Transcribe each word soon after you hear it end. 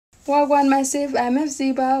Wagwan Massive, I'm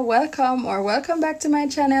Ziba. Welcome back to my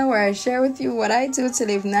channel where I share with you what I do to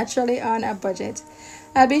live naturally on a budget.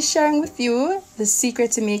 I'll be sharing with you the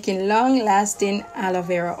secret to making long-lasting aloe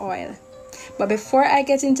vera oil. But before I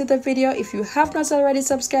get into the video, if you have not already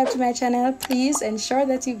subscribed to my channel, please ensure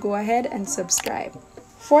that you go ahead and subscribe.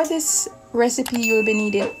 For this recipe, you'll be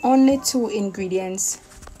needing only 2 ingredients: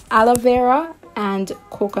 aloe vera and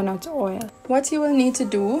coconut oil. What you will need to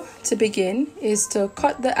do to begin is to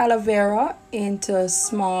cut the aloe vera into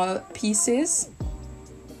small pieces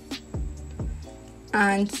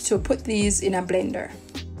and to put these in a blender.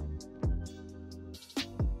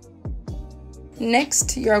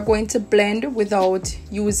 Next, you're going to blend without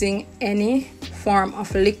using any form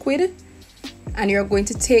of liquid, and you're going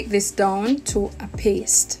to take this down to a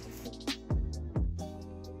paste.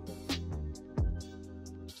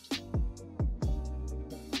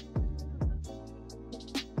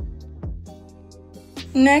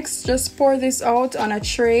 Next, just pour this out on a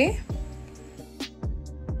tray.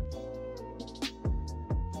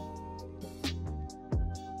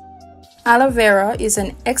 Aloe vera is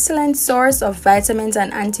an excellent source of vitamins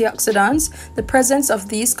and antioxidants. The presence of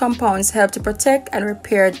these compounds help to protect and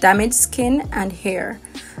repair damaged skin and hair.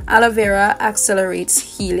 Aloe vera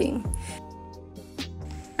accelerates healing.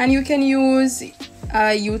 And you can use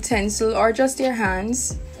a utensil or just your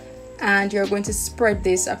hands, and you're going to spread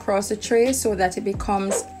this across the tray so that it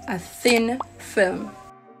becomes a thin film.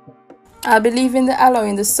 I'll be leaving the aloe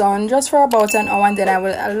in the sun just for about an hour, and then I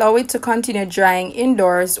will allow it to continue drying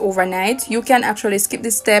indoors overnight. You can actually skip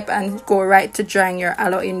this step and go right to drying your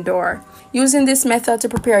aloe indoor. Using this method to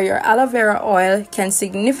prepare your aloe vera oil can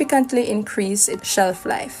significantly increase its shelf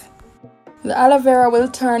life. The aloe vera will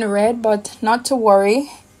turn red, but not to worry,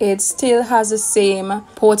 it still has the same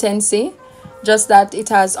potency, just that it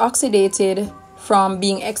has oxidated from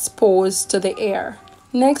being exposed to the air.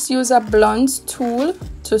 Next, use a blunt tool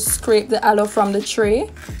to scrape the aloe from the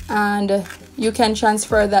tray, and you can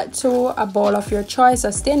transfer that to a bowl of your choice,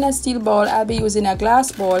 a stainless steel bowl. I'll be using a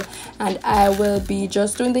glass bowl, and I will be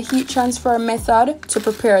just doing the heat transfer method to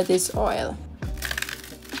prepare this oil.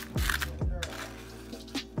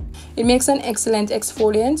 It makes an excellent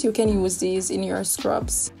exfoliant. You can use these in your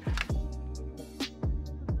scrubs.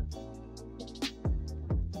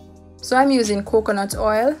 So I'm using coconut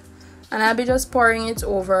oil, and I'll be just pouring it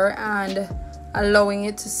over and allowing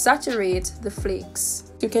it to saturate the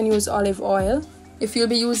flakes. You can use olive oil. If you'll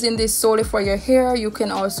be using this solely for your hair, you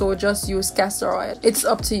can also just use castor oil. It's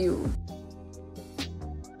up to you.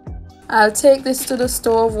 I'll take this to the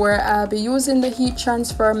stove where I'll be using the heat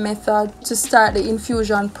transfer method to start the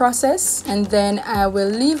infusion process, and then I will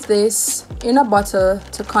leave this in a bottle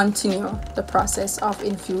to continue the process of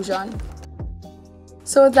infusion.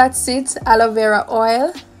 So that's it, aloe vera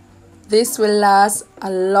oil. This will last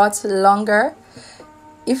a lot longer.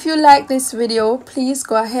 If you like this video, please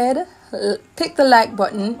go ahead, click the like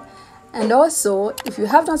button, and also if you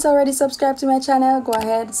have not already subscribed to my channel, go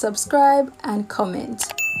ahead, subscribe and comment.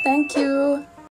 Thank you.